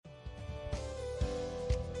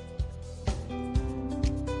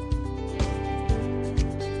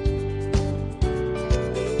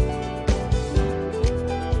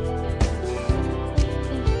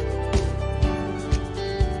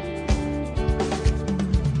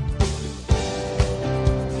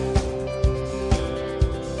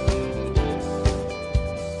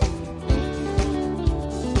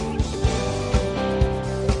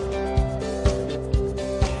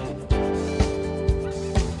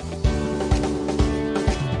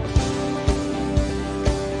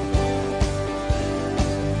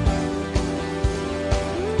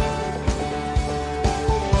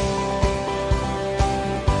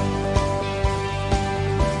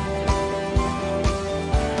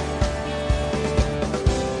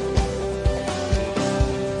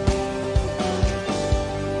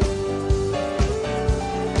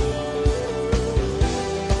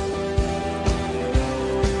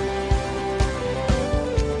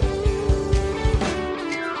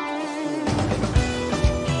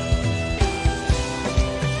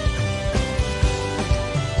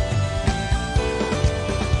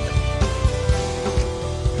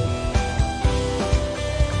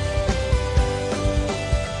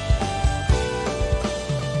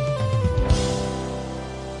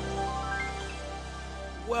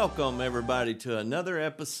Welcome, everybody, to another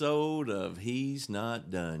episode of He's Not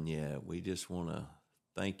Done Yet. We just want to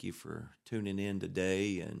thank you for tuning in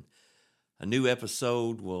today. And a new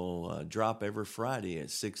episode will drop every Friday at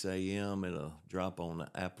 6 a.m. It'll drop on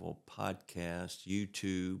Apple Podcasts,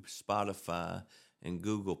 YouTube, Spotify, and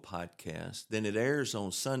Google Podcasts. Then it airs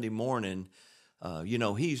on Sunday morning.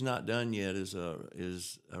 He's Not Done Yet is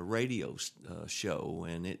a radio show,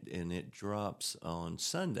 and it drops on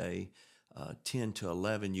Sunday, 10 to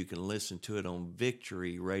 11. You can listen to it on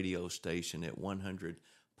Victory radio station at 100.9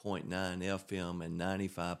 FM and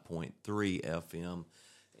 95.3 FM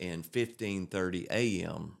and 1530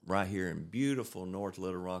 AM right here in beautiful North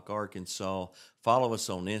Little Rock, Arkansas. Follow us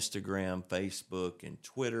on Instagram, Facebook, and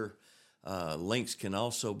Twitter. Links can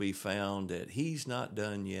also be found at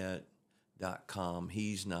he'snotdoneyet.com,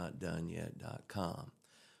 he'snotdoneyet.com.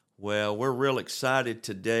 Well, we're real excited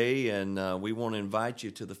today, and we want to invite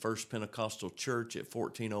you to the First Pentecostal Church at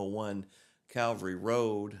 1401 Calvary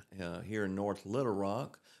Road here in North Little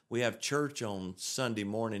Rock. We have church on Sunday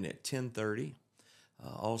morning at 10:30,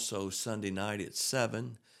 also Sunday night at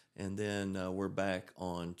 7, and then we're back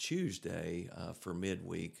on Tuesday for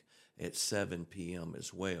midweek at 7 p.m.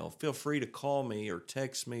 as well. Feel free to call me or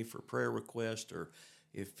text me for prayer requests, or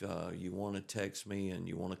if you want to text me and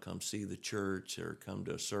you want to come see the church or come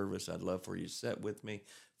to a service, I'd love for you to sit with me.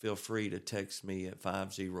 Feel free to text me at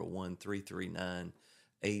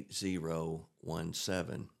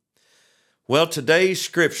 501-339-8017. Well, today's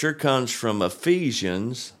scripture comes from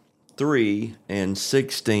Ephesians 3 and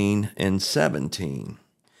 16 and 17.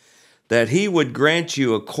 That he would grant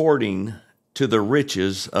you according to the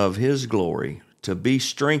riches of his glory to be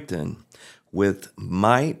strengthened with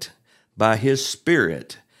might by his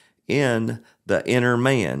Spirit in the inner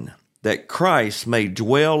man, that Christ may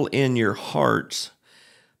dwell in your hearts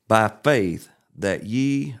by faith, that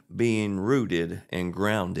ye being rooted and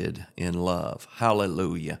grounded in love.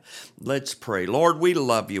 Hallelujah. Let's pray. Lord, we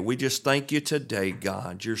love you. We just thank you today,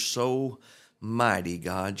 God. You're so mighty,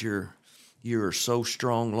 God. You are so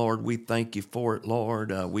strong, Lord. We thank you for it,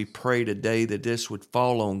 Lord. We pray today that this would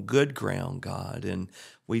fall on good ground, God, and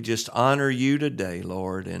we just honor you today,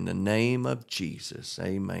 Lord, in the name of Jesus.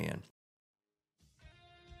 Amen.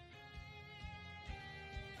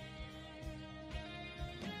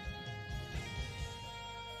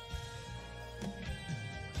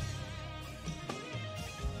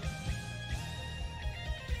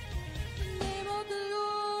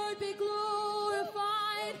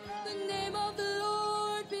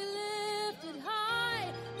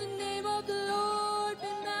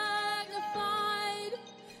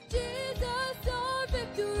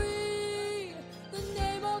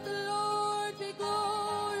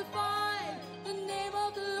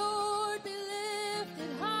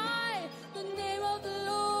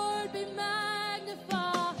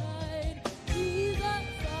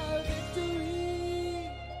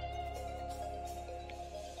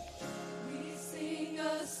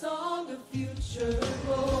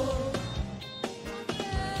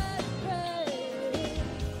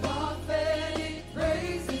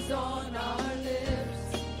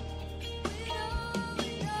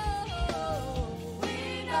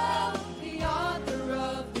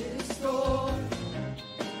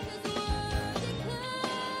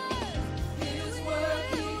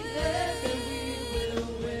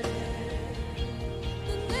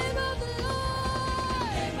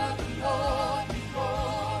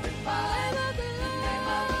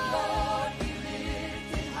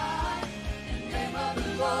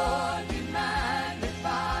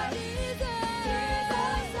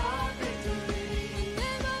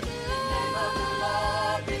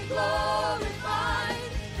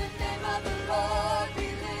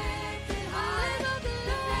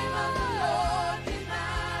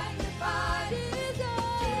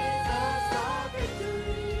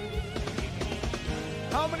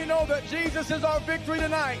 Know that Jesus is our victory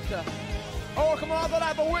tonight. Oh, come on, I thought I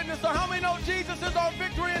have a witness. So how many know Jesus is our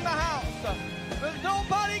victory in the house? There's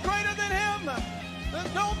nobody greater than him.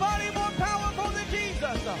 There's nobody more powerful than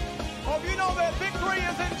Jesus. Oh, if you know that victory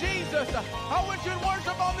is in Jesus, I want you to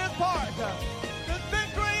worship on this part. There's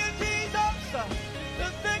victory in Jesus.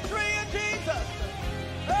 There's victory in Jesus.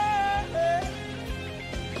 Hey, hey.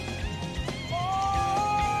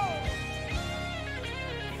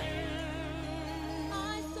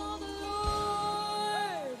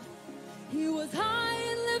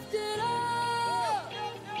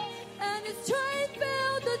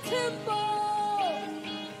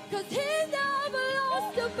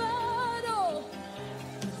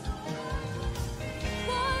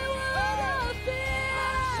 Why would I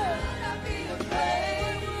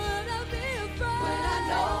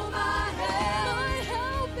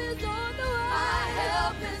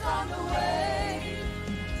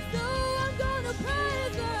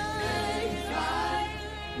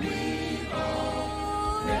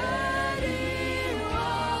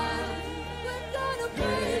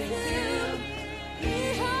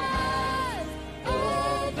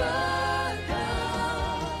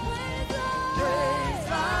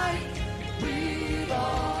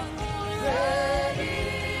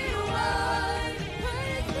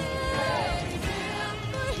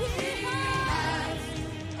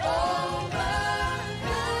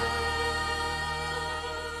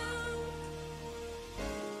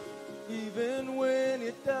Even when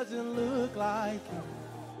it doesn't look like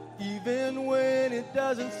it, even when it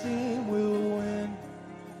doesn't seem we'll win,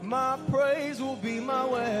 my praise will be my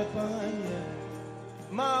weapon, yeah.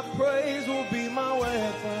 My praise will be my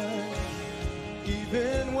weapon.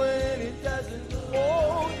 Even when it doesn't,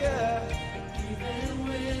 oh yeah. Even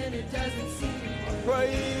when it doesn't seem my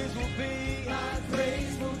praise will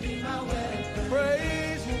be my weapon.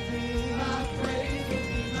 Praise will be my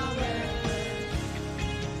weapon.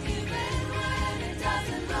 Even when it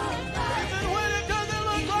doesn't look like even when it doesn't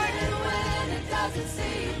look like even when it doesn't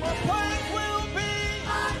seem my praise will be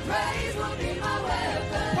my praise will be my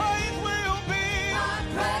weapon. Praise will be My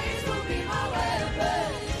praise will be my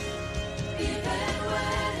weapon. Even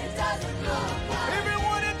when it doesn't look like even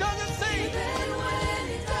when it doesn't seem even when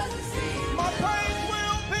it doesn't seem my praise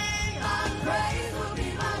will be my praise will be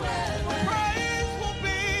my weapon. praise will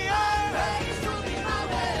be Praise will be my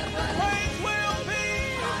weapon. praise will be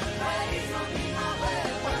My praise will be my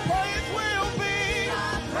weapon. praise will be My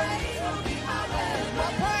praise will be my weapon. my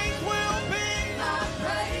praise will be My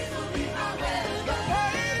praise will be my weapon.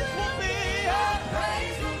 praise will be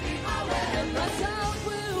Praise will be my weapon. My shout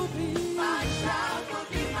will be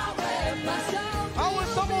my weapon. My shout I want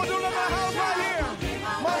someone to do it in my house right here.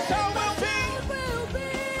 My shout will be will be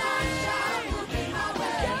my shout will be my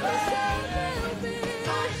weapon. My shout will be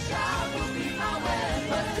my shout will be my weapon.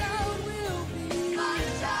 My shout will be my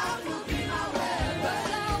shout will be my weapon. My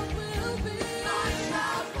shout will be my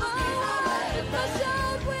shout will be my weapon. My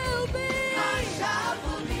shout will be my shout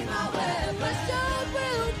will be my weapon. My shout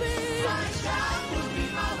will be my shout will be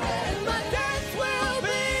my weapon. My dance will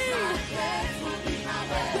be my dance will be my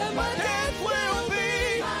weapon. my dance will be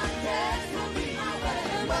My dance will be my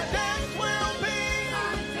weapon. my dance will be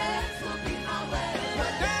My dance will be my weapon. my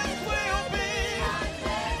dance will be My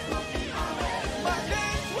dance will be my weapon. my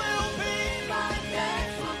dance will be My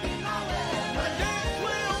dance will be my weapon. my dance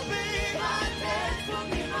will be My dance will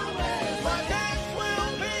be my weapon. my dance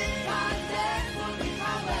will be My dance will be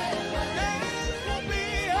my weapon. dance will be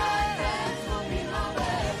Dance will be my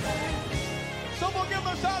weapon. Someone give him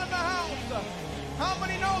a shout in the house. How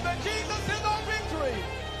many know that Jesus is our victory?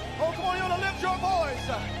 Oh, come on, you want to lift your voice.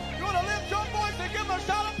 You want to lift your voice and give him a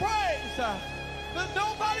shout of praise. There's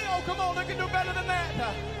nobody, oh, come on, they can do better than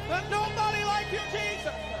that. There's nobody like you,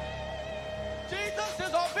 Jesus. Jesus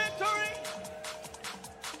is our victory.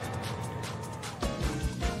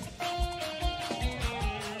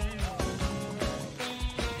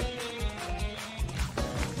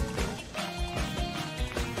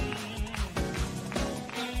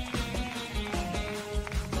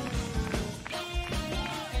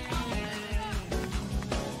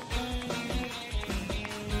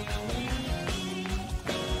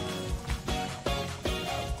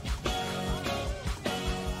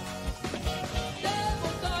 Devil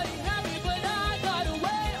thought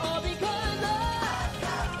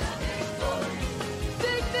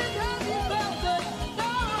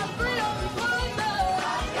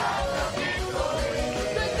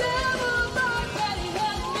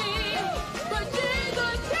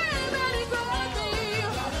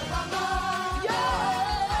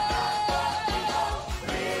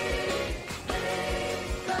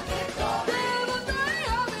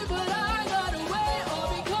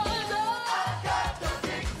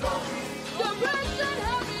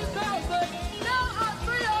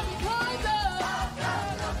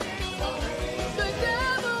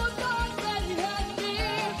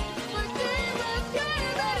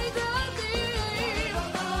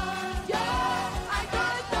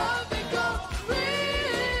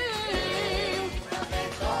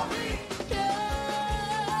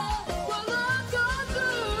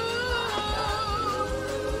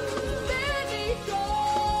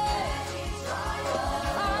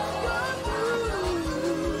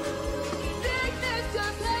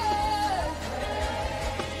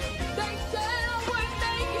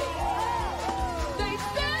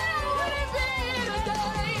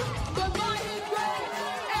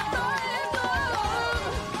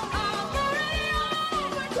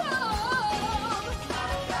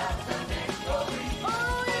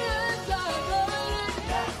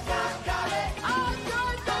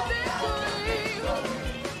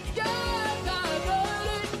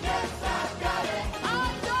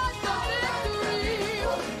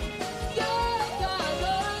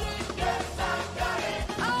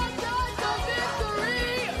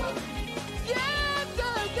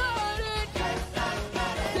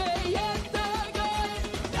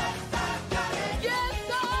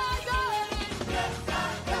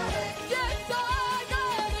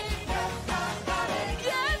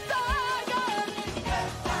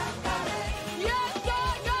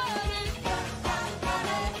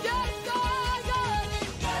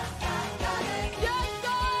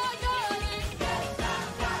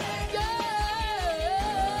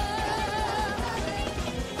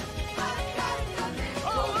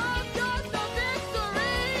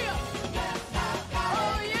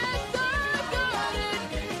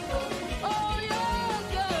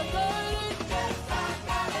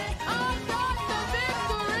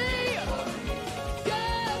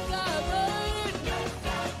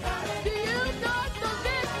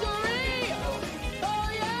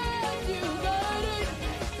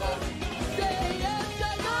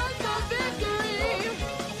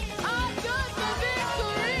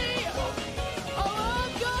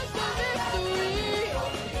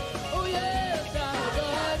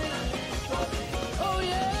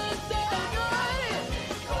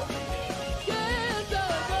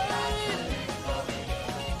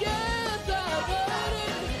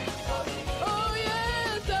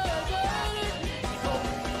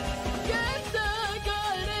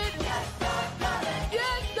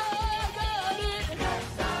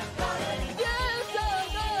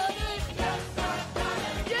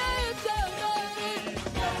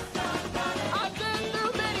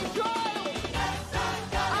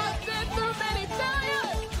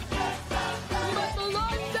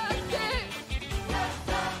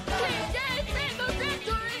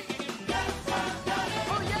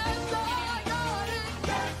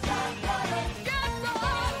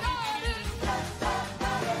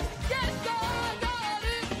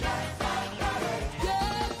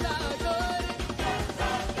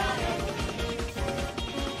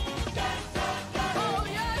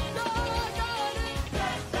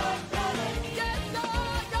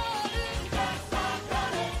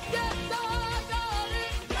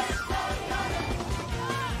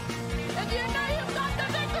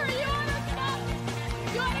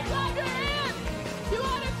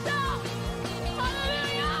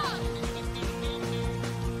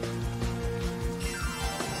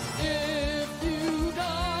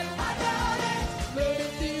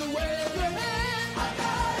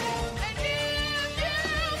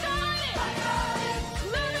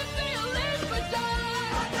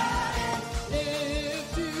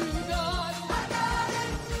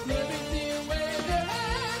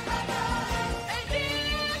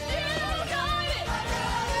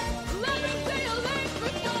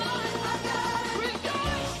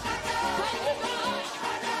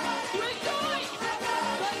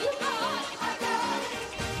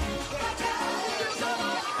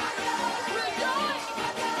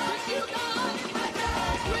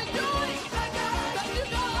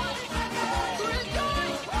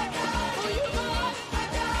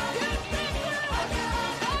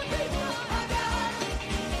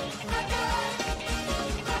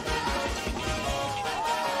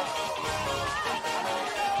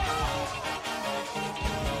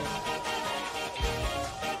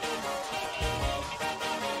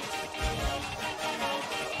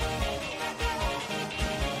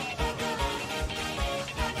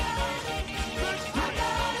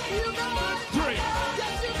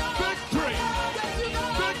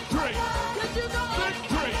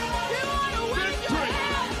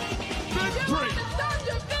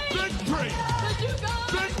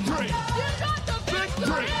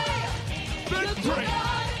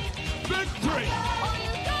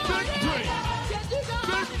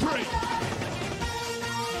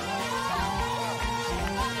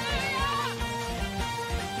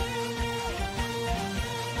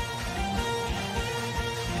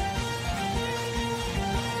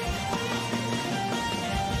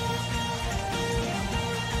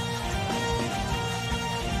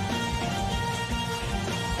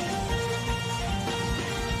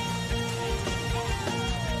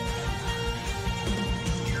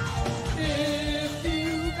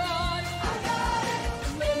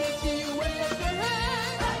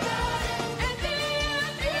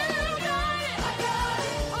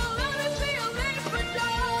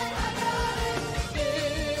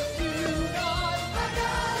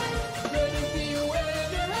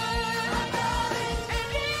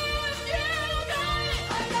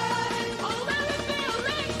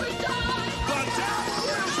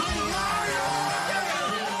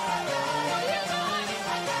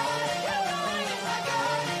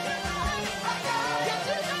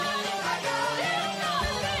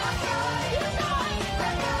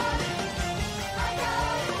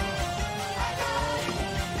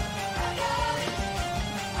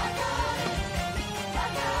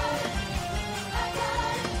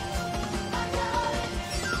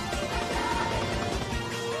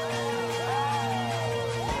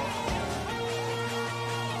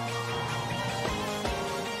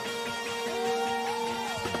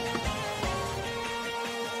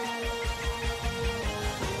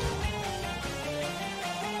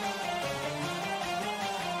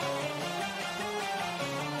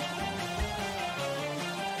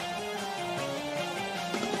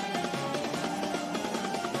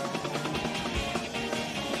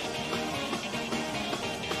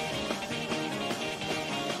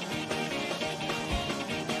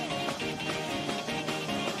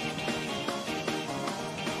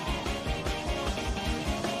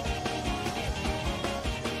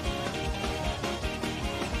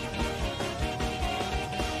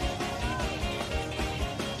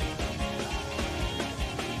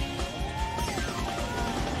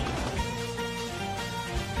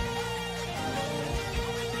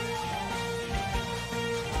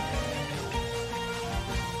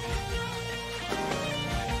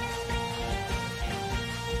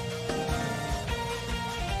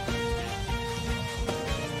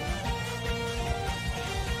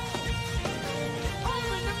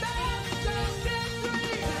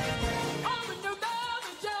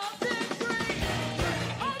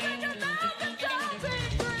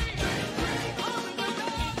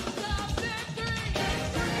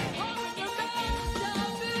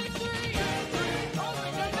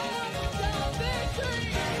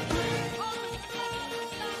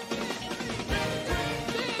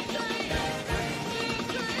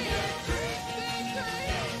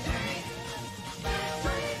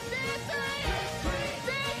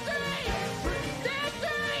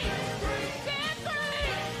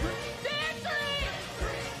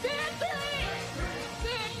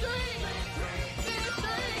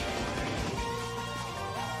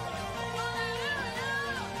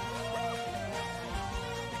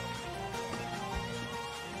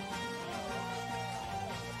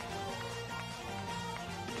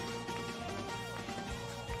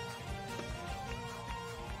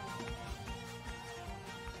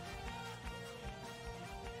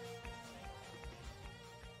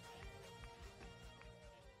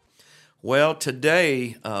Well,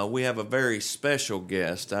 today we have a very special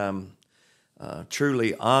guest. I'm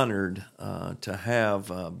truly honored to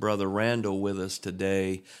have Brother Randle with us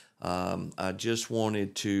today. I just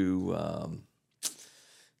wanted to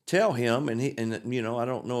tell him, and you know, I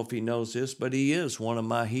don't know if he knows this, but he is one of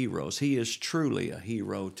my heroes. He is truly a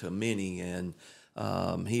hero to many, and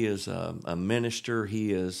he is a minister.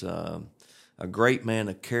 He is a great man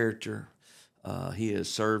of character. He has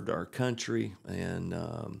served our country,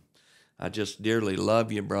 and I just dearly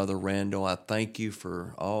love you, Brother Randle. I thank you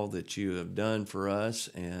for all that you have done for us,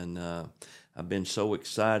 and I've been so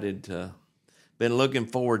excited been looking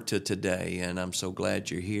forward to today, and I'm so glad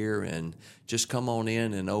you're here, and just come on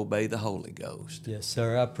in and obey the Holy Ghost. Yes,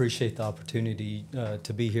 sir. I appreciate the opportunity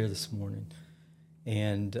to be here this morning.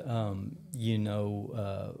 And,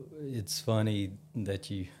 it's funny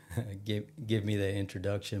that you give me the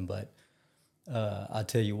introduction, but I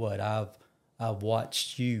tell you what, I've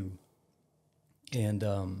watched you, and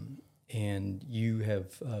you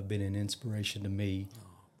have been an inspiration to me,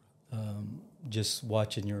 just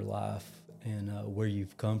watching your life and where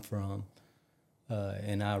you've come from.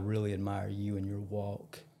 And I really admire you and your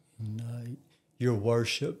walk, and your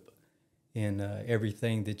worship, and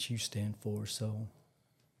everything that you stand for. So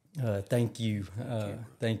thank you.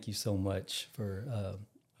 Thank you so much for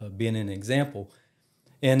being an example.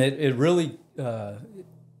 And it really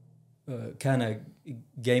kind of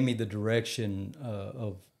gave me the direction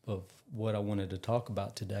of what I wanted to talk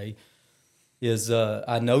about today. Is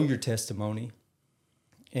I know your testimony,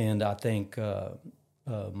 and I think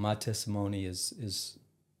my testimony is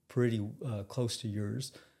pretty close to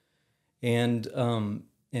yours, and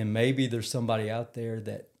maybe there's somebody out there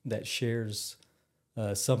that shares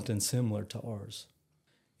something similar to ours,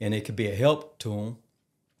 and it could be a help to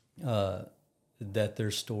them that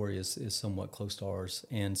their story is somewhat close to ours.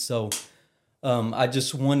 And so I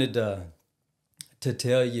just wanted to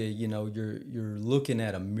tell you, you're looking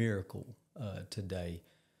at a miracle today.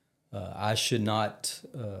 I should not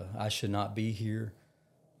be here.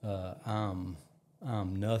 I'm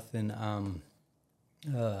nothing.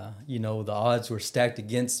 The odds were stacked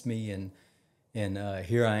against me, and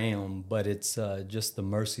here I am. But it's just the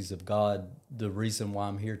mercies of God, the reason why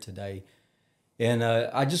I'm here today. And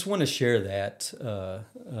I just want to share that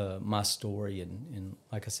my story, and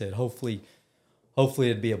like I said, hopefully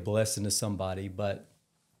it'd be a blessing to somebody. But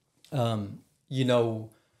my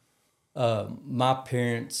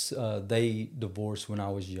parents, they divorced when I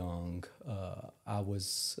was young. I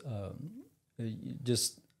was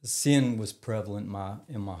just sin was prevalent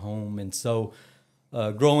in my home, and so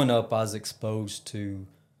growing up, I was exposed to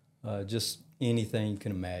just anything you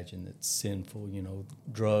can imagine that's sinful.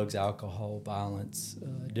 Drugs, alcohol, violence,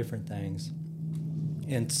 different things.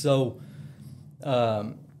 And so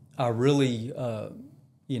I really,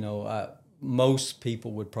 most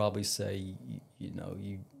people would probably say,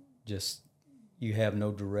 you have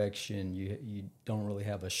no direction, you don't really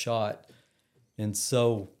have a shot, and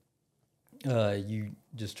so you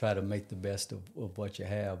just try to make the best of what you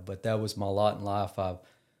have. But that was my lot in life.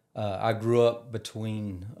 I grew up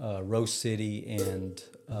between Rose City and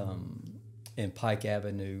Pike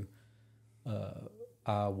Avenue.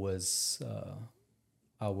 I was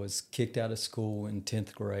kicked out of school in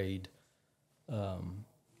 10th grade.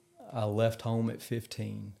 I left home at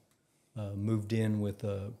 15. Moved in with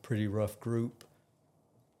a pretty rough group,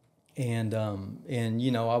 and I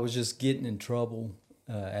was just getting in trouble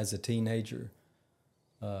as a teenager.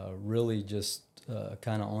 Really just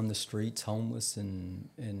kind of on the streets, homeless, and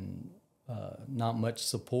not much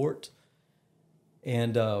support.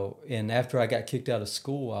 And after I got kicked out of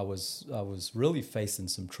school, I was really facing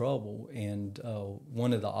some trouble. And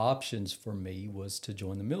one of the options for me was to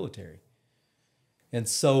join the military. And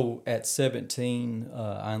so at 17,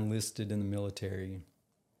 I enlisted in the military,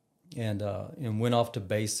 and went off to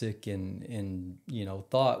basic, and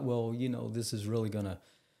thought, well, this is really gonna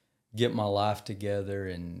get my life together,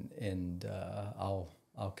 and I'll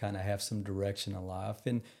kind of have some direction in life.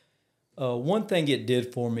 And one thing it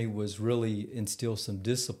did for me was really instill some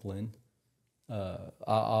discipline.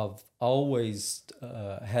 I've always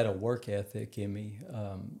had a work ethic in me.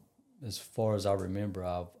 As far as I remember,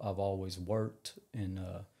 I've always worked and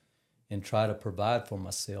try to provide for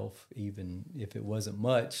myself, even if it wasn't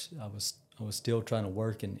much. I was still trying to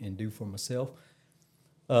work and do for myself.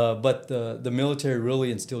 But the military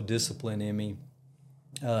really instilled discipline in me,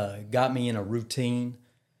 got me in a routine,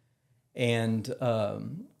 but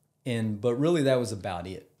really that was about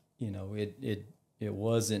it. It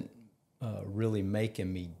wasn't really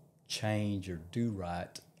making me change or do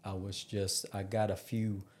right. I got a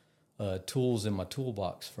few tools in my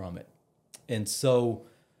toolbox from it. And so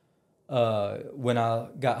when I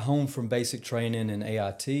got home from basic training in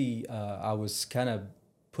AIT, I was kind of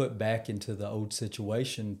put back into the old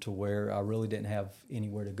situation to where I really didn't have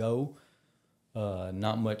anywhere to go,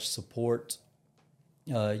 not much support.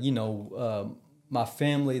 My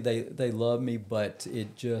family, they love me, but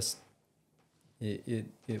it just, it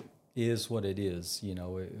is what it is. It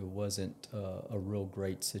wasn't a real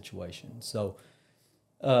great situation. So,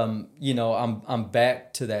 I'm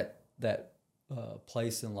back to that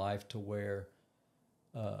place in life to where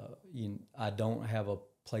I don't have a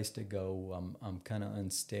place to go. I'm kind of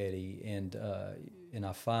unsteady, and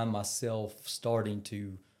I find myself starting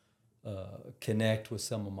to connect with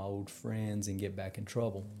some of my old friends and get back in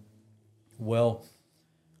trouble. Well,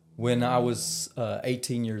 when I was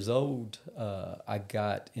 18 years old, I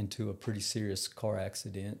got into a pretty serious car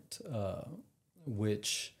accident,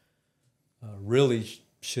 which really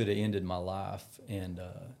should have ended my life, and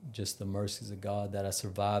just the mercies of God that I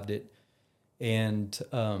survived it. And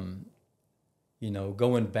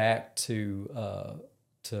going back to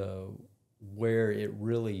where it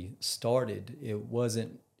really started, it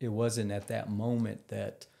wasn't at that moment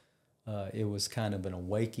that it was kind of an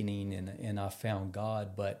awakening, and I found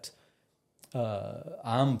God. But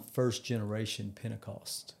I'm first generation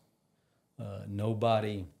Pentecost.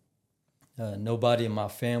 Nobody in my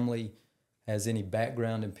family has any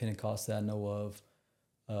background in Pentecost that I know of.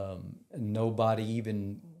 Nobody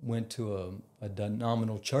even went to a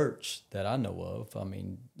denominational church that I know of. I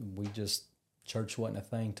mean, church wasn't a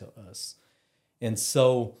thing to us. And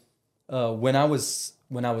so when I was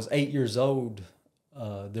 8 years old,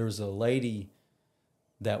 there was a lady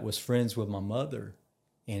that was friends with my mother,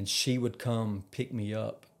 and she would come pick me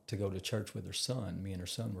up to go to church with her son. Me and her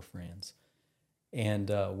son were friends. And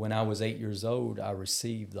when I was 8 years old, I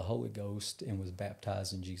received the Holy Ghost and was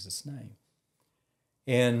baptized in Jesus' name.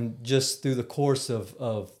 And just through the course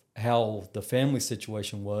of how the family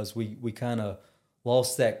situation was, we kind of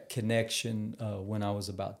lost that connection when I was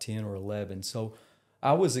about 10 or 11. So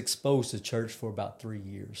I was exposed to church for about 3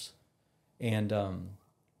 years. And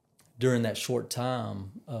during that short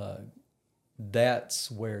time,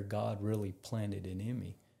 that's where God really planted it in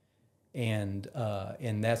me. And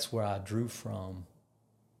that's where I drew from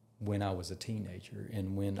when I was a teenager,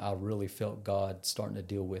 and when I really felt God starting to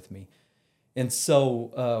deal with me. And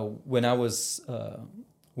so when I was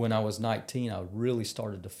 19, I really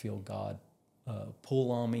started to feel God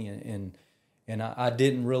pull on me, and I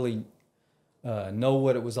didn't really know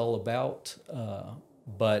what it was all about,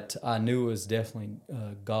 but I knew it was definitely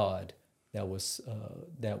God that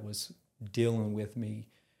was dealing with me.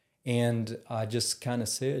 And I just kind of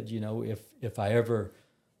said, if I ever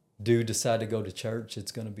do decide to go to church,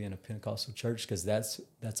 it's going to be in a Pentecostal church, because that's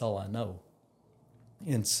all I know.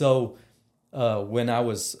 And so when I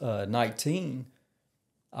was 19,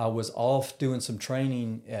 I was off doing some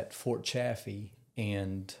training at Fort Chaffee,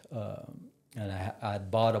 and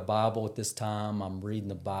I'd bought a Bible at this time. I'm reading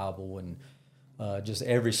the Bible, and just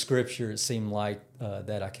every scripture, it seemed like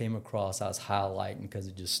that I came across, I was highlighting because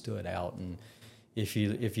it just stood out. And if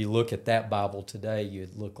you look at that Bible today,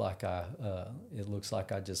 it looks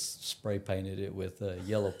like I just spray painted it with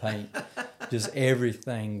yellow paint. Just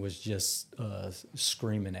everything was just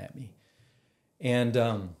screaming at me. And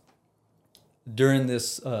during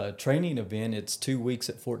this training event, it's 2 weeks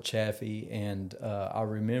at Fort Chaffee, and I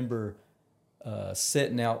remember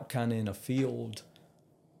sitting out kind of in a field,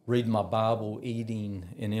 reading my Bible, eating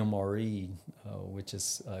an MRE, which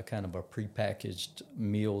is kind of a prepackaged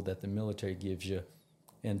meal that the military gives you.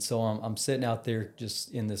 And so I'm sitting out there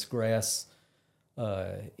just in this grass,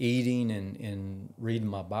 eating and reading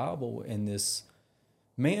my Bible, and this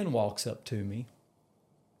man walks up to me,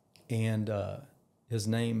 and his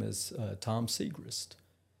name is Tom Segrist.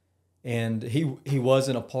 And he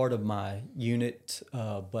wasn't a part of my unit,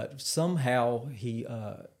 but somehow he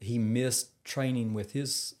missed training with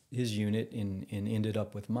his unit and ended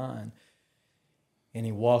up with mine. And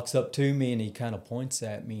he walks up to me and he kind of points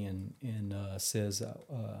at me and says,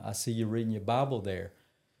 "I see you reading your Bible there."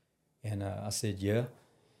 And I said, "Yeah."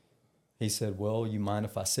 He said, "Well, you mind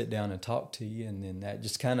if I sit down and talk to you?" And then that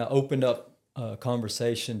just kind of opened up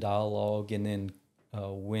conversation, dialogue, and then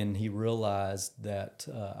when he realized that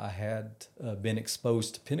I had been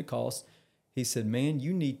exposed to Pentecost, he said, "Man,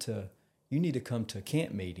 you need to come to a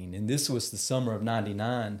camp meeting." And this was the summer of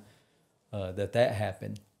 '99 that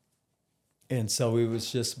happened. And so it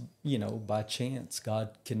was just, by chance,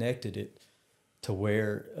 God connected it to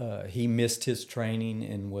where he missed his training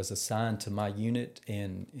and was assigned to my unit,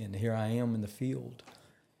 and here I am in the field.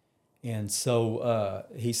 And so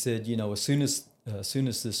he said, as soon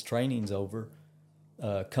as this training's over,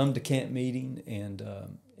 come to camp meeting,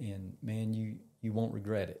 and man, you won't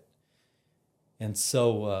regret it. And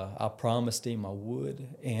so I promised him I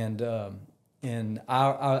would, and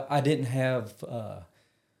I didn't have a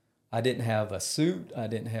suit, I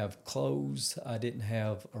didn't have clothes, I didn't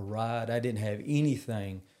have a ride, I didn't have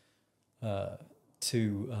anything to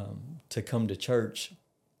come to church.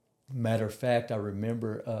 Matter of fact, I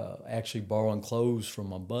remember actually borrowing clothes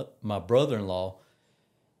from my brother-in-law,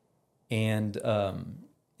 and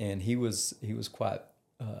he was quite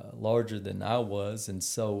larger than I was, and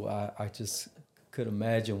so I just could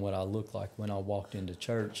imagine what I looked like when I walked into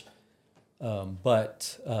church.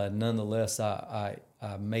 But nonetheless, I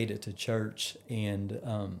made it to church, and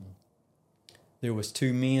there was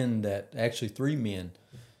three men that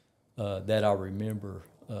I remember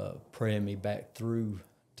praying me back through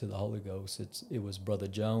to the Holy Ghost. It was Brother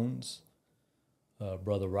Jones,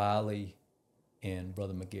 Brother Riley, and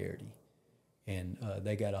Brother McGarity, and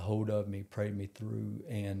they got a hold of me, prayed me through,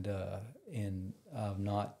 and I've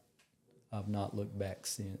not looked back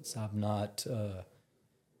since. I've not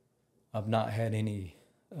had any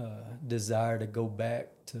desire to go back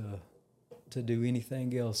to do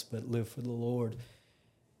anything else but live for the Lord.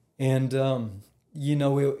 And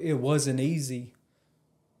it wasn't easy.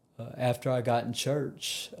 After I got in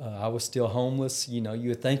church, I was still homeless. You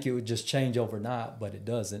would think it would just change overnight, but it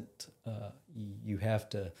doesn't. You have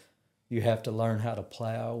to learn how to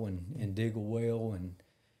plow and dig a well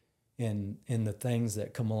and the things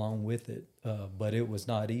that come along with it. But it was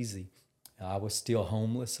not easy. I was still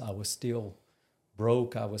homeless. I was still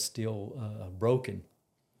broke. I was still broken.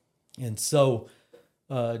 And so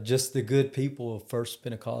just the good people of First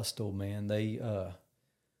Pentecostal, man, they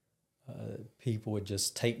people would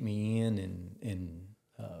just take me in and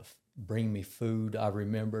bring me food. I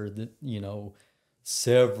remember that,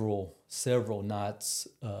 several nights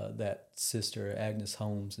that Sister Agnes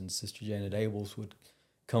Holmes and Sister Janet Abels would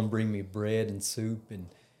come bring me bread and soup, and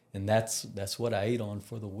that's what I ate on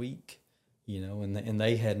for the week, and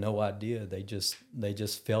they had no idea. They just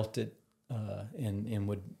felt it and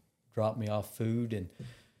would drop me off food, and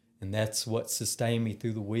that's what sustained me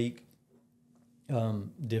through the week.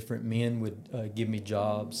 Different men would give me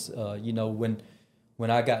jobs. When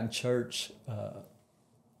I got in church,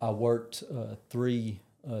 I worked 3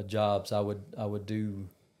 jobs. I would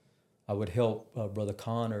help Brother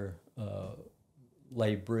Connor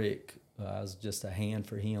lay brick. I was just a hand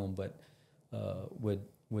for him, but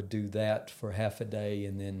would do that for half a day,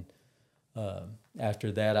 and then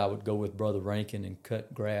after that I would go with Brother Rankin and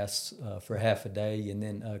cut grass for half a day, and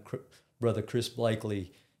then Brother Chris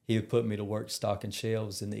Blakely, he would put me to work stocking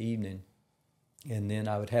shelves in the evening, and then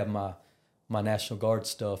I would have my National Guard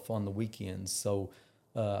stuff on the weekends. So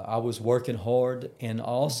I was working hard, and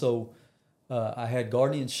also I had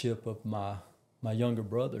guardianship of my younger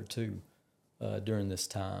brother too during this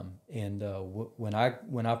time. And when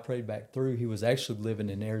I prayed back through, he was actually living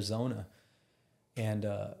in Arizona, and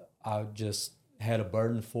I just had a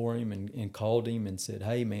burden for him and called him and said,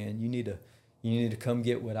 "Hey man, you need to come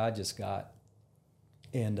get what I just got."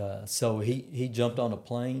 And so he jumped on a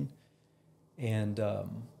plane, and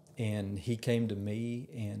he came to me,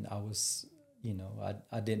 and I was,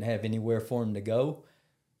 I didn't have anywhere for him to go,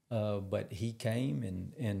 but he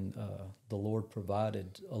came, and the Lord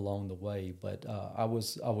provided along the way. But I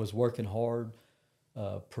was working hard,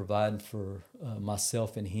 providing for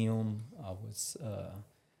myself and him. I was,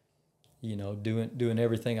 doing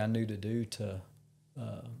everything I knew to do to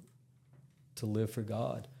live for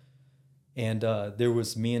God. And there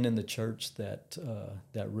was men in the church that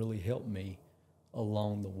really helped me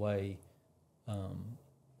along the way,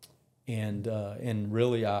 and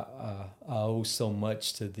really I owe so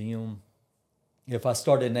much to them. If I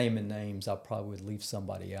started naming names, I probably would leave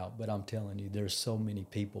somebody out. But I'm telling you, there's so many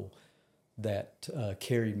people that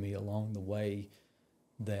carried me along the way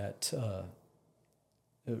that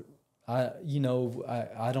I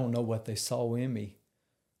don't know what they saw in me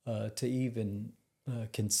to even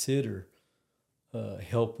consider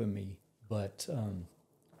helping me, but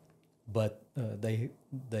they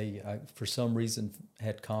for some reason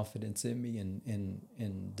had confidence in me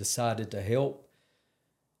and decided to help,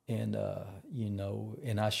 and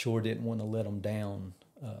and I sure didn't want to let them down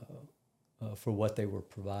for what they were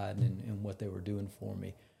providing and what they were doing for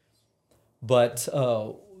me. But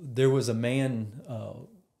there was a man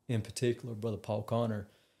in particular, Brother Paul Connor.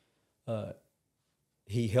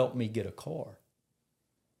 He helped me get a car.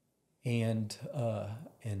 And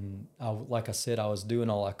like I said, I was doing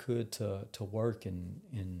all I could to work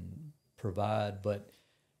and provide. But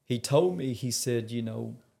he told me, he said,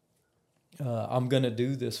 I'm going to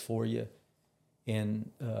do this for you. And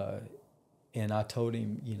and I told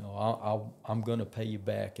him, I'm going to pay you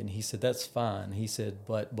back. And he said, that's fine. He said,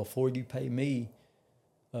 but before you pay me,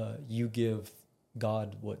 you give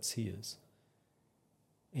God what's his.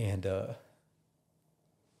 And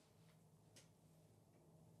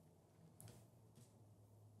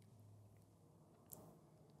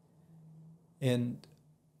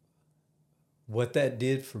what that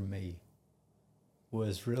did for me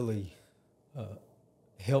was really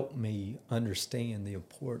help me understand the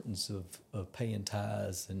importance of paying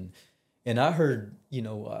tithes. And I heard,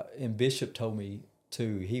 and Bishop told me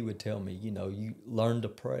too, he would tell me, you learn to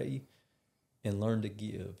pray and learn to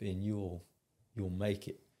give, and you'll make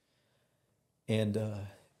it.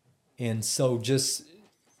 And so just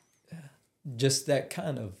that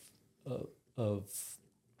kind of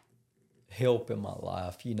help in my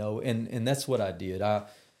life, and that's what I did.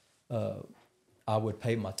 I would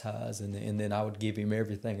pay my tithes, and then I would give him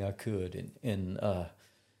everything I could. And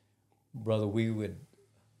brother, we would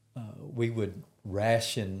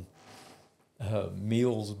ration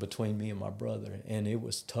meals between me and my brother, and it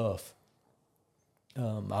was tough.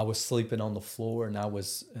 I was sleeping on the floor, and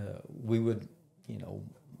we would,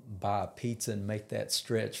 buy a pizza and make that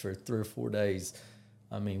stretch for 3 or 4 days.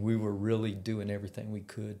 I mean, we were really doing everything we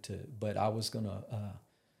could but I was gonna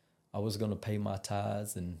pay my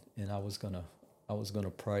tithes, and I was gonna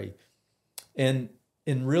pray, and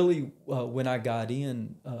really when I got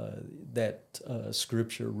in, that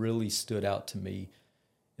scripture really stood out to me,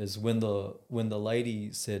 is when the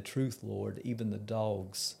lady said, "Truth, Lord, even the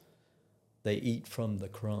dogs, they eat from the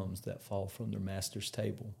crumbs that fall from their master's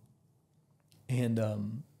table," and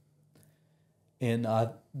I,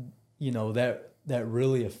 that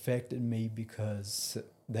really affected me, because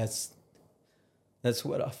that's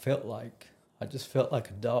what I felt like. I just felt like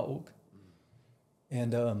a dog.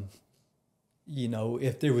 And,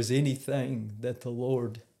 if there was anything that the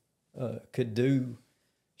Lord could do,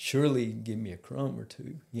 surely give me a crumb or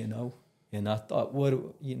two, And I thought, what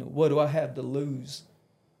do I have to lose?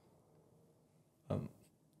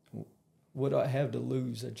 What do I have to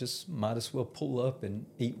lose? I just might as well pull up and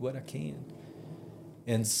eat what I can.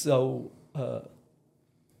 And so, the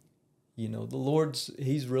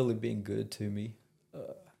He's really been good to me.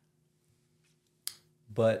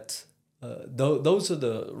 But those are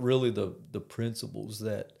the principles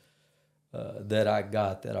that I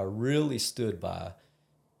got, that I really stood by,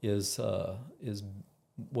 is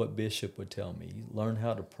what Bishop would tell me: learn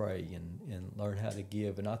how to pray and learn how to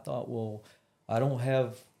give. And I thought, well, I don't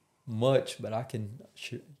have much, but I can,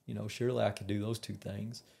 surely I could do those two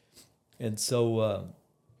things. And so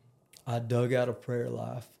I dug out a prayer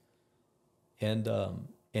life, and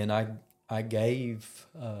I gave,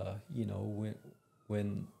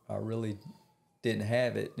 when I really didn't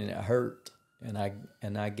have it and it hurt, and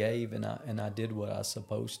I gave, and I did what I was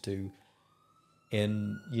supposed to.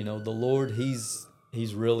 And the Lord,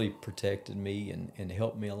 He's really protected me and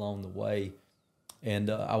helped me along the way.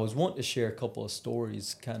 And I was wanting to share a couple of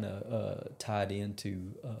stories kind of tied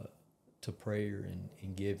into to prayer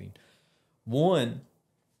and giving. One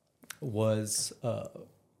was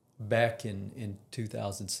back in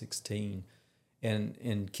 2016,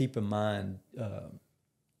 and keep in mind,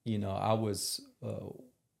 I was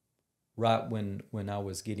right when I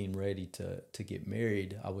was getting ready to get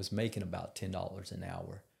married, I was making about $10 an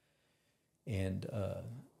hour, and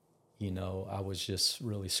I was just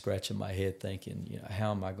really scratching my head, thinking,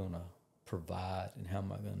 how am I going to provide, and how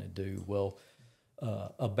am I going to do? Well,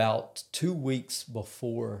 about 2 weeks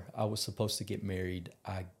before I was supposed to get married,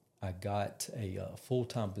 I got a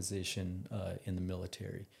full-time position in the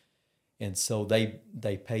military. And so they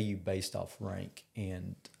pay you based off rank.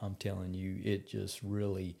 And I'm telling you, it just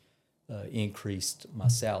really increased my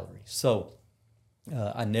salary. So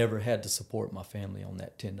I never had to support my family on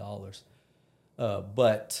that $10.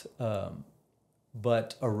 But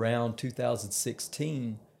around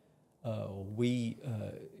 2016, we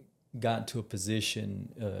got into a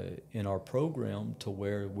position in our program to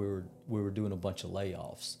where we were doing a bunch of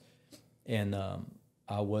layoffs, and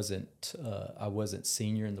I wasn't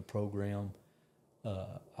senior in the program.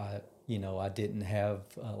 I didn't have,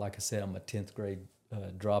 like I said, I'm a 10th grade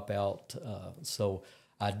dropout, so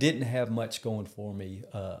I didn't have much going for me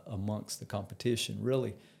amongst the competition,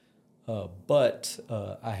 really. But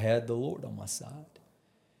I had the Lord on my side.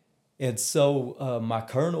 And so my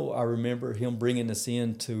colonel, I remember him bringing us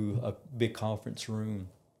into a big conference room.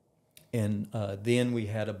 And then we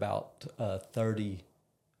had about 30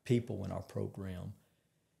 people in our program.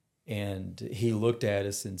 And he looked at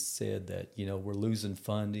us and said that, we're losing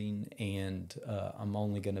funding, and I'm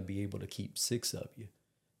only going to be able to keep 6 of you.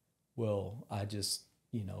 Well, I just,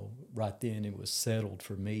 right then it was settled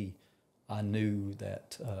for me. I knew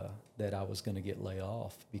that that I was going to get laid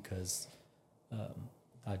off because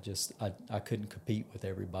I couldn't compete with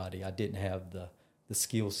everybody. I didn't have the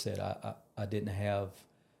skill set. I didn't have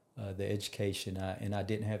the education, and I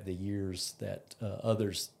didn't have the years that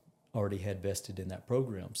others already had vested in that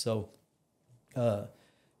program. So, I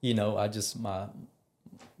just my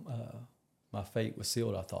fate was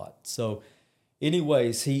sealed, I thought. So,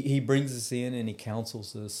 anyways, he brings us in and he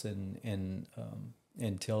counsels us and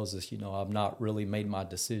tells us, I've not really made my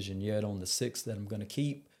decision yet on the 6 that I'm going to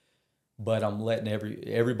keep, but I'm letting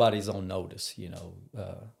everybody's on notice,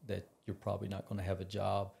 that you're probably not going to have a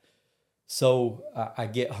job. So I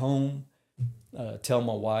get home, tell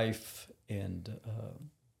my wife, and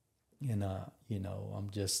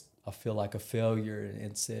I feel like a failure,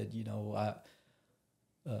 and said,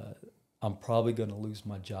 I'm probably going to lose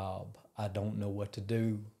my job. I don't know what to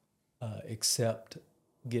do except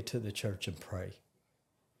get to the church and pray.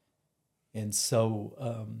 And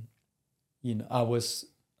so,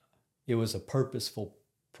 it was a purposeful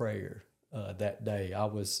prayer that day. I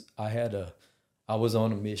was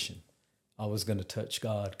on a mission. I was going to touch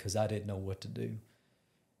God because I didn't know what to do.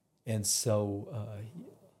 And so,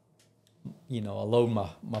 I load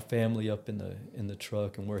my family up in the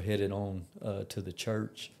truck, and we're headed on to the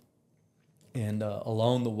church. And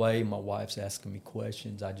along the way, my wife's asking me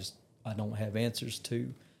questions I don't have answers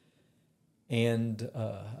to. And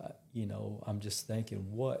I'm just thinking,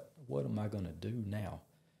 what am I going to do now?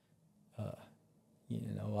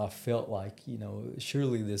 I felt like,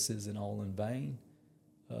 surely this isn't all in vain.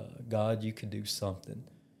 God, you could do something.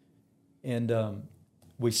 And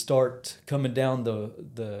we start coming down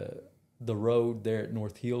the road there at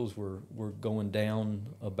North Hills. We're going down,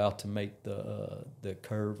 about to make the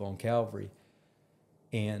curve on Calvary.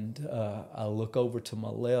 And I look over to my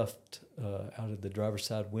left out of the driver's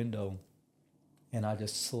side window, and I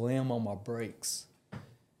just slam on my brakes.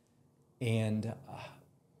 And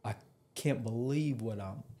I can't believe what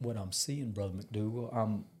I'm seeing, Brother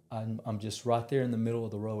McDougal. I'm just right there in the middle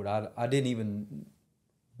of the road. I didn't even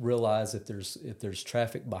realize if there's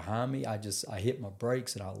traffic behind me. I hit my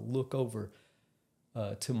brakes, and I look over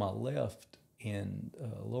to my left, and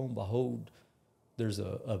lo and behold, there's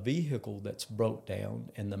a vehicle that's broke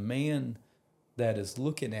down, and the man that is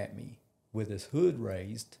looking at me with his hood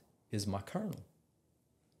raised is my colonel.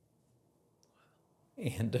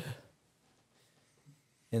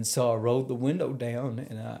 And so I rolled the window down,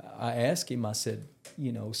 and I asked him, I said,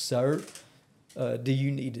 sir, do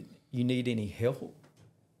you need any help?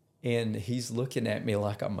 And he's looking at me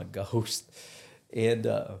like I'm a ghost. And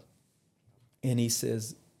he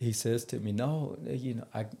says to me, no,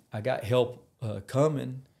 I got help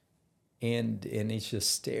coming. And he's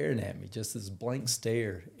just staring at me, just this blank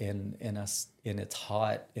stare, and it's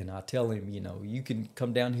hot. And I tell him, you can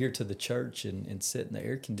come down here to the church and sit in the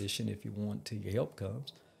air condition if you want till your help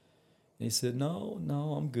comes. And he said, no,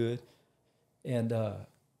 I'm good. And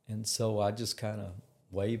so I just kind of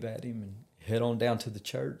wave at him and head on down to the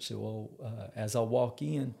church. So, as I walk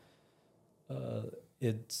in,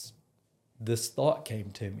 this thought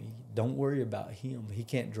came to me: don't worry about him. He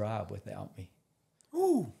can't drive without me.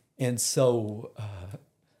 Ooh. And so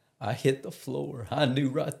I hit the floor. I knew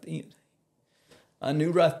right then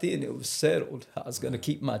it was settled. I was going to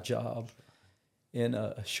keep my job. And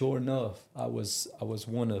sure enough, I was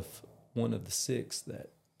one of the 6 that,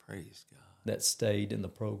 praise God, that stayed in the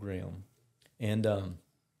program. And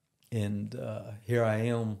here I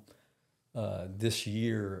am. This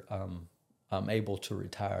year, I'm able to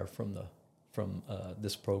retire from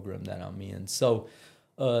this program that I'm in. So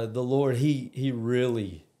the Lord, He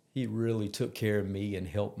really took care of me and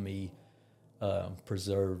helped me,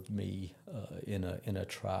 preserved me in a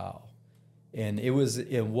trial. And it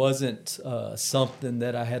wasn't something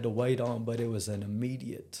that I had to wait on, but it was an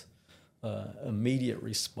immediate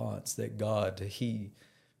response that God, He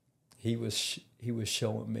was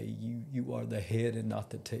showing me, you are the head and not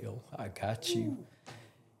the tail. I got you.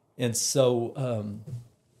 And so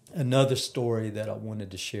another story that I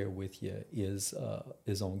wanted to share with you is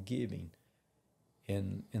on giving.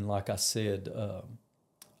 And like I said,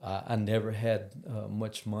 I never had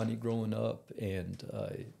much money growing up, and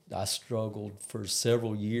I struggled for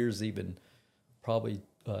several years, even probably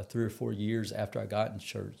 3 or 4 years after I got in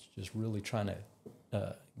church, just really trying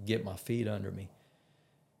to get my feet under me.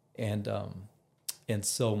 And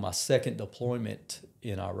so my second deployment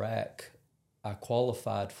in Iraq, I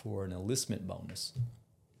qualified for an enlistment bonus.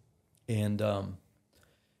 And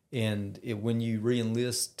when you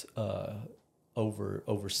re-enlist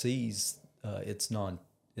overseas, it's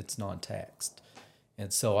non-taxed.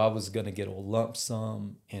 And so I was going to get a lump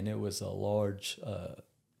sum, and it was a large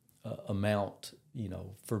amount,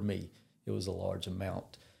 for me. It was a large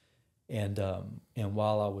amount. And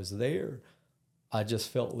while I was there, I just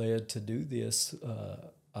felt led to do this.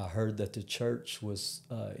 I heard that the church was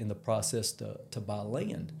in the process to buy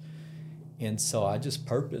land. And so I just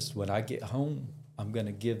purposed, when I get home, I'm going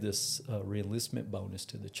to give this reenlistment bonus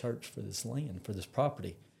to the church for this land, for this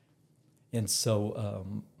property. And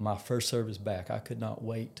so my first service back, I could not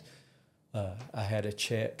wait. I had a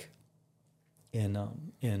check, and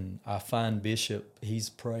I find Bishop. He's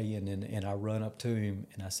praying, and I run up to him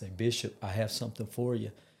and I say, "Bishop, I have something for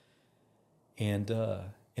you." And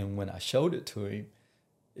when I showed it to him,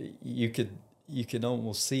 you could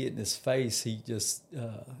almost see it in his face. He just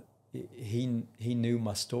he knew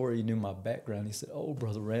my story, he knew my background. He said, "Oh,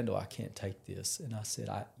 Brother Randle, I can't take this." And I said,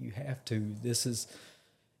 "You have to. This is,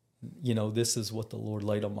 this is what the Lord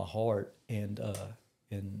laid on my heart, and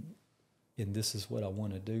this is what I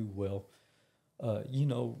want to do." Well,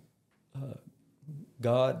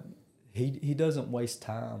 God, he doesn't waste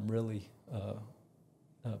time really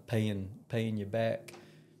paying you back,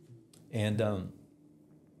 and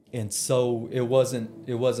so it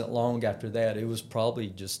wasn't long after that. It was probably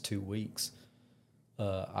just 2 weeks.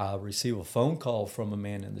 I received a phone call from a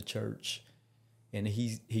man in the church, and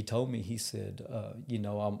he told me, he said,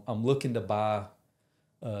 I'm looking to buy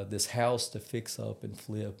this house to fix up and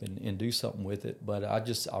flip and do something with it, but I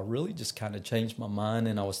really just kind of changed my mind,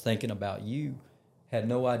 and I was thinking about you. Had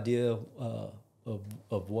no idea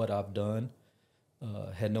of what I've done.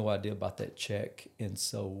 Had no idea about that check, and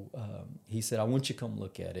so he said, "I want you to come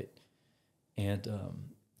look at it."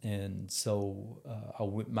 And so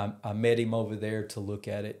I met him over there to look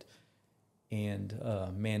at it, and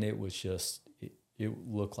man, it was just it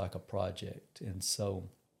looked like a project. And so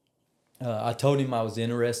I told him I was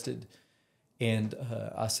interested, and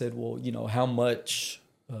I said, "Well, how much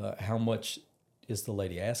is the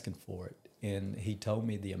lady asking for it?" And he told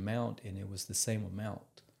me the amount, and it was the same amount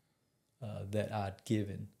that I'd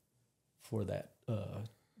given for that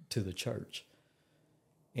to the church.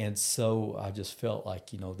 And so I just felt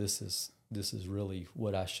like, this is really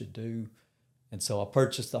what I should do. And so I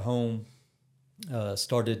purchased the home,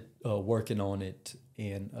 started working on it,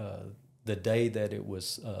 and the day that it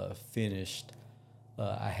was finished,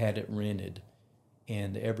 I had it rented.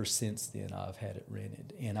 And ever since then, I've had it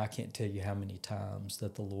rented. And I can't tell you how many times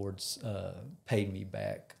that the Lord's paid me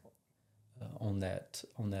back on that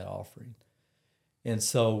offering. And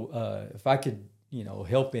so if I could,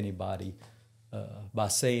 help anybody by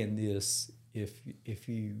saying this, if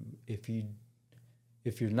you're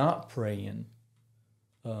not praying,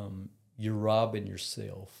 you're robbing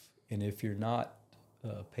yourself. And if you're not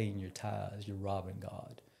paying your tithes, you're robbing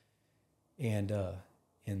God. And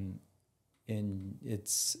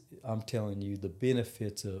it's, I'm telling you, the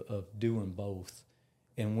benefits of doing both.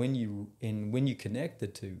 And when you connect the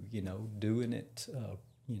two, doing it,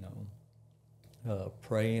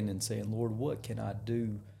 praying and saying, "Lord, what can I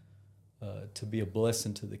do to be a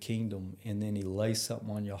blessing to the kingdom?" And then he lays something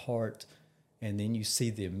on your heart, and then you see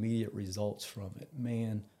the immediate results from it.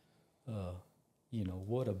 Man,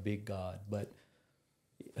 what a big God. But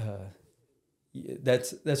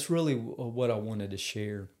that's really what I wanted to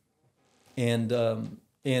share. And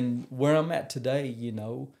where I'm at today,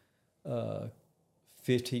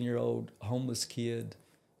 15-year-old homeless kid,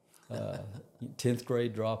 10th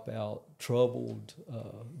grade dropout, troubled,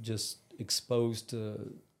 just exposed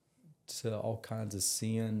to all kinds of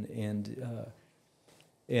sin,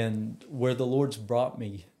 and where the Lord's brought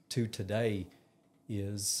me to today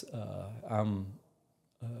is I'm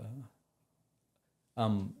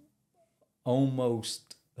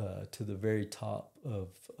almost to the very top of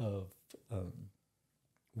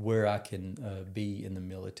where I can be in the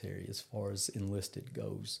military as far as enlisted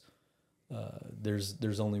goes.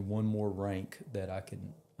 There's only one more rank that I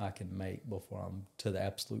can make before I'm to the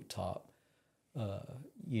absolute top.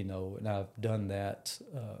 And I've done that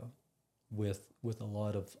with a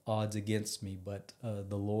lot of odds against me, but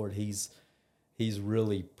the Lord, He's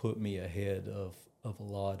really put me ahead of a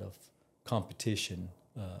lot of competition,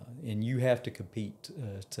 and you have to compete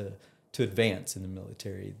to advance in the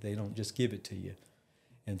military. They don't just give it to you,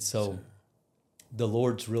 and so the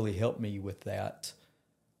Lord's really helped me with that.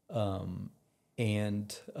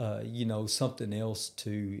 And something else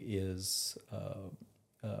too is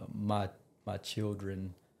my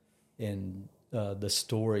children, and the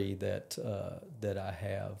story that I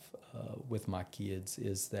have with my kids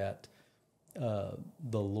is that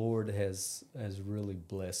the Lord has really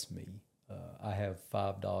blessed me. I have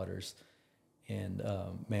 5 daughters, and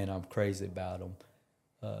man, I'm crazy about them.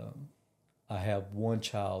 I have one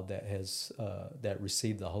child that has that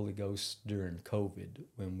received the Holy Ghost during COVID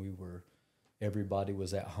when everybody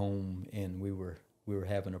was at home and we were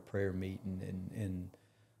having a prayer meeting and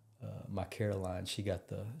my Caroline, she got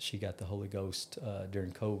the Holy Ghost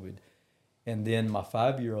during COVID. And then my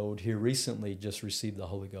 5-year-old here recently just received the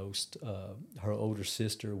Holy Ghost. Her older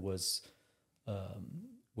sister was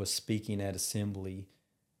speaking at assembly,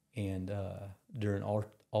 and during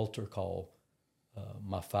altar call,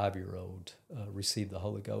 my 5-year-old received the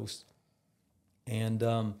Holy Ghost.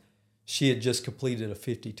 And she had just completed a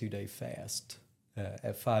 52-day fast.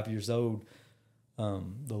 At 5 years old,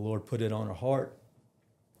 the Lord put it on her heart.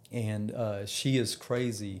 And she is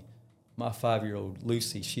crazy. My 5-year-old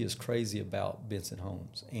Lucy, she is crazy about Benson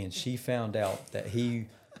Holmes. And she found out that he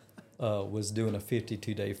was doing a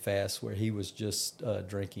 52-day fast where he was just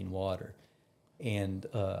drinking water. And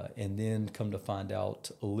then come to find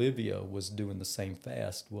out Olivia was doing the same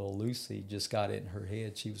fast. Well, Lucy just got it in her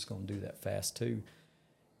head she was going to do that fast too.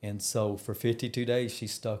 And so for 52 days, she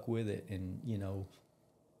stuck with it. And,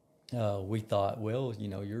 we thought, well,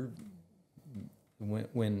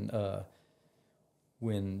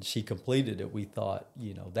 when she completed it, we thought,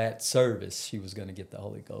 that service, she was going to get the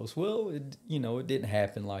Holy Ghost. Well, it didn't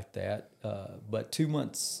happen like that. But 2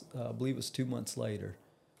 months, I believe it was 2 months later,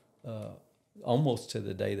 almost to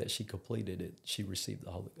the day that she completed it, she received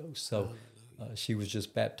the Holy Ghost. So she was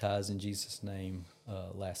just baptized in Jesus' name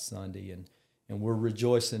last Sunday, and we're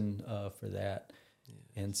rejoicing for that.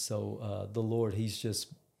 Yeah. And so the Lord, He's just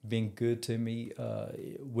been good to me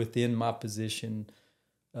within my position.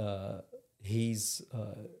 He's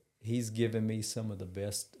given me some of the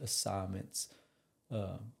best assignments.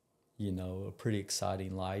 A pretty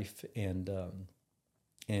exciting life, and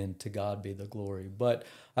to God be the glory. But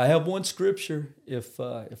I have one scripture, if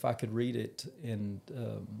I could read it, and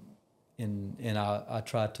I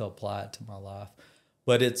try to apply it to my life.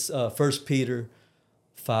 But it's 1 Peter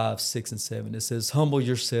 5, 6, and 7. It says, "Humble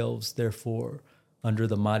yourselves, therefore, under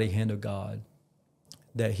the mighty hand of God,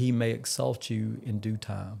 that He may exalt you in due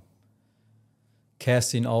time,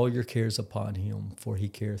 casting all your cares upon Him, for He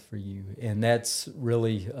careth for you." And that's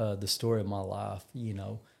really the story of my life.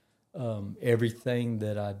 Everything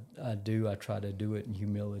that I do, I try to do it in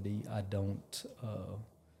humility. I don't,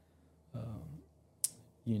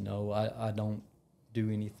 I don't do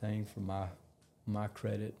anything for my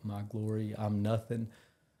credit, my glory. I'm nothing.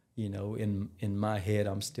 In my head,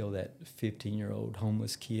 I'm still that 15-year-old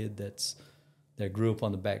homeless kid that grew up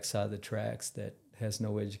on the backside of the tracks, that has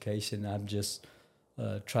no education. I'm just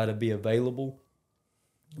try to be available,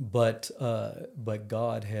 but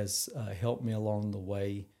God has helped me along the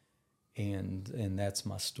way. And that's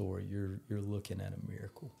my story. You're looking at a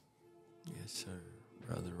miracle. Yes, sir.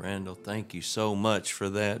 Brother Randle, thank you so much for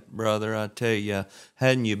that, brother. I tell you,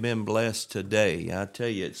 hadn't you been blessed today? I tell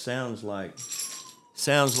you, it sounds like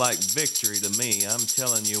victory to me. I'm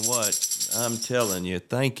telling you what. I'm telling you,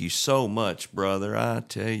 thank you so much, brother. I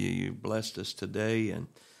tell you, you blessed us today, and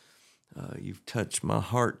you've touched my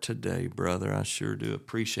heart today, brother. I sure do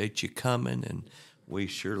appreciate you coming, and we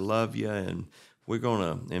sure love you, and we're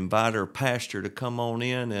going to invite our pastor to come on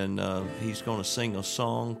in, and he's going to sing a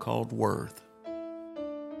song called Worth.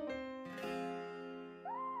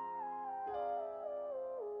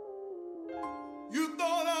 You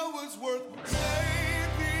thought I was worth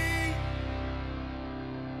saving,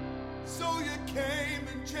 so you came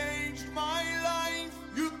and changed my life.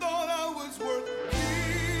 You thought I was worth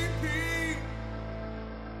keeping,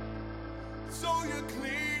 so you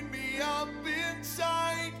cleaned me up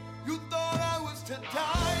inside. You thought I was to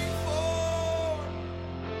die for,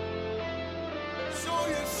 so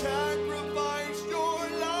you sacrificed your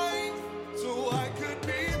life, so I could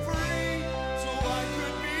be free, so I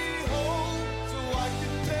could be whole, so I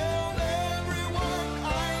can tell everyone I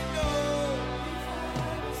know.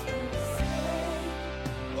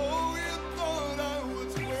 Oh, you thought I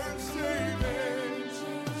was worth saving.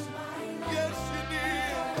 Yes, you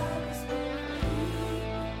did.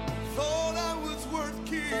 Thought I was worth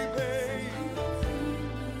keeping.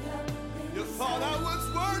 You thought I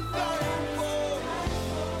was worth dying for.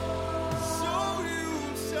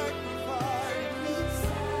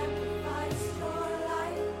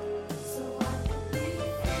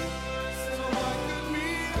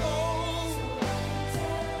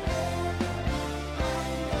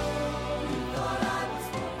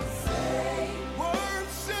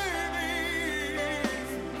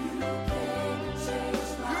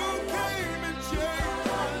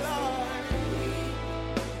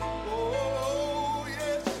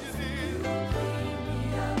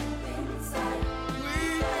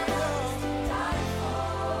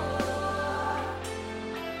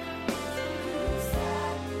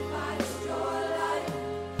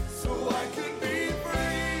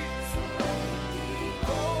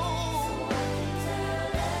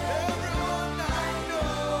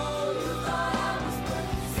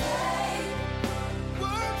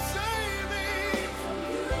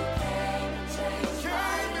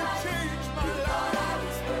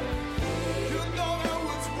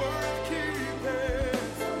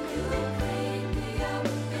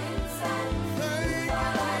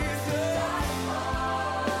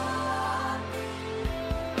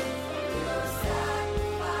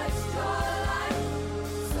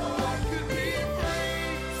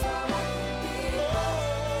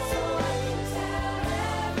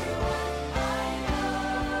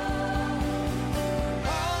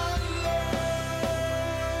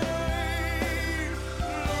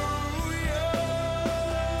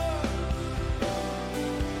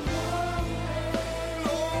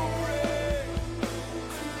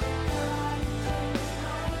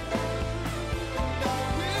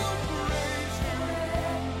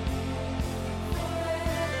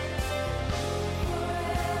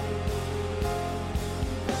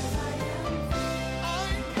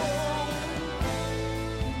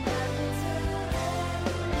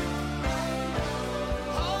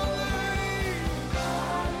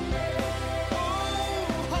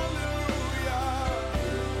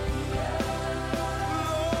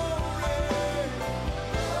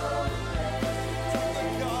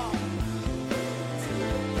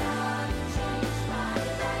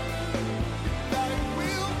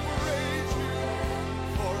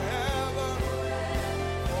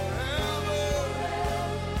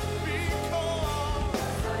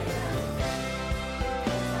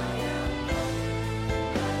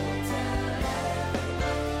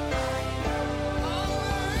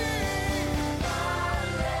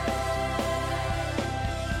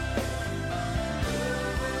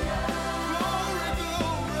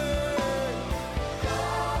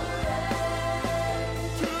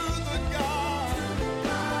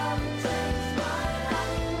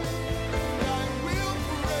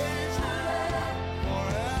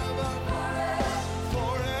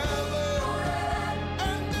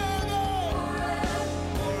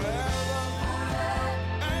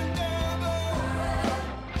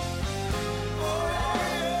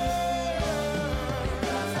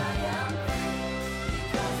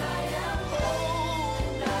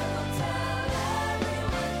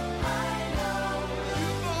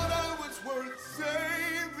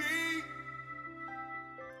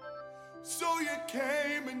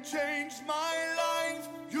 came and changed my life.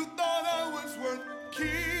 You thought I was worth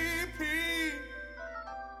keeping,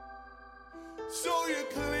 so you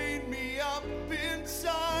cleaned me up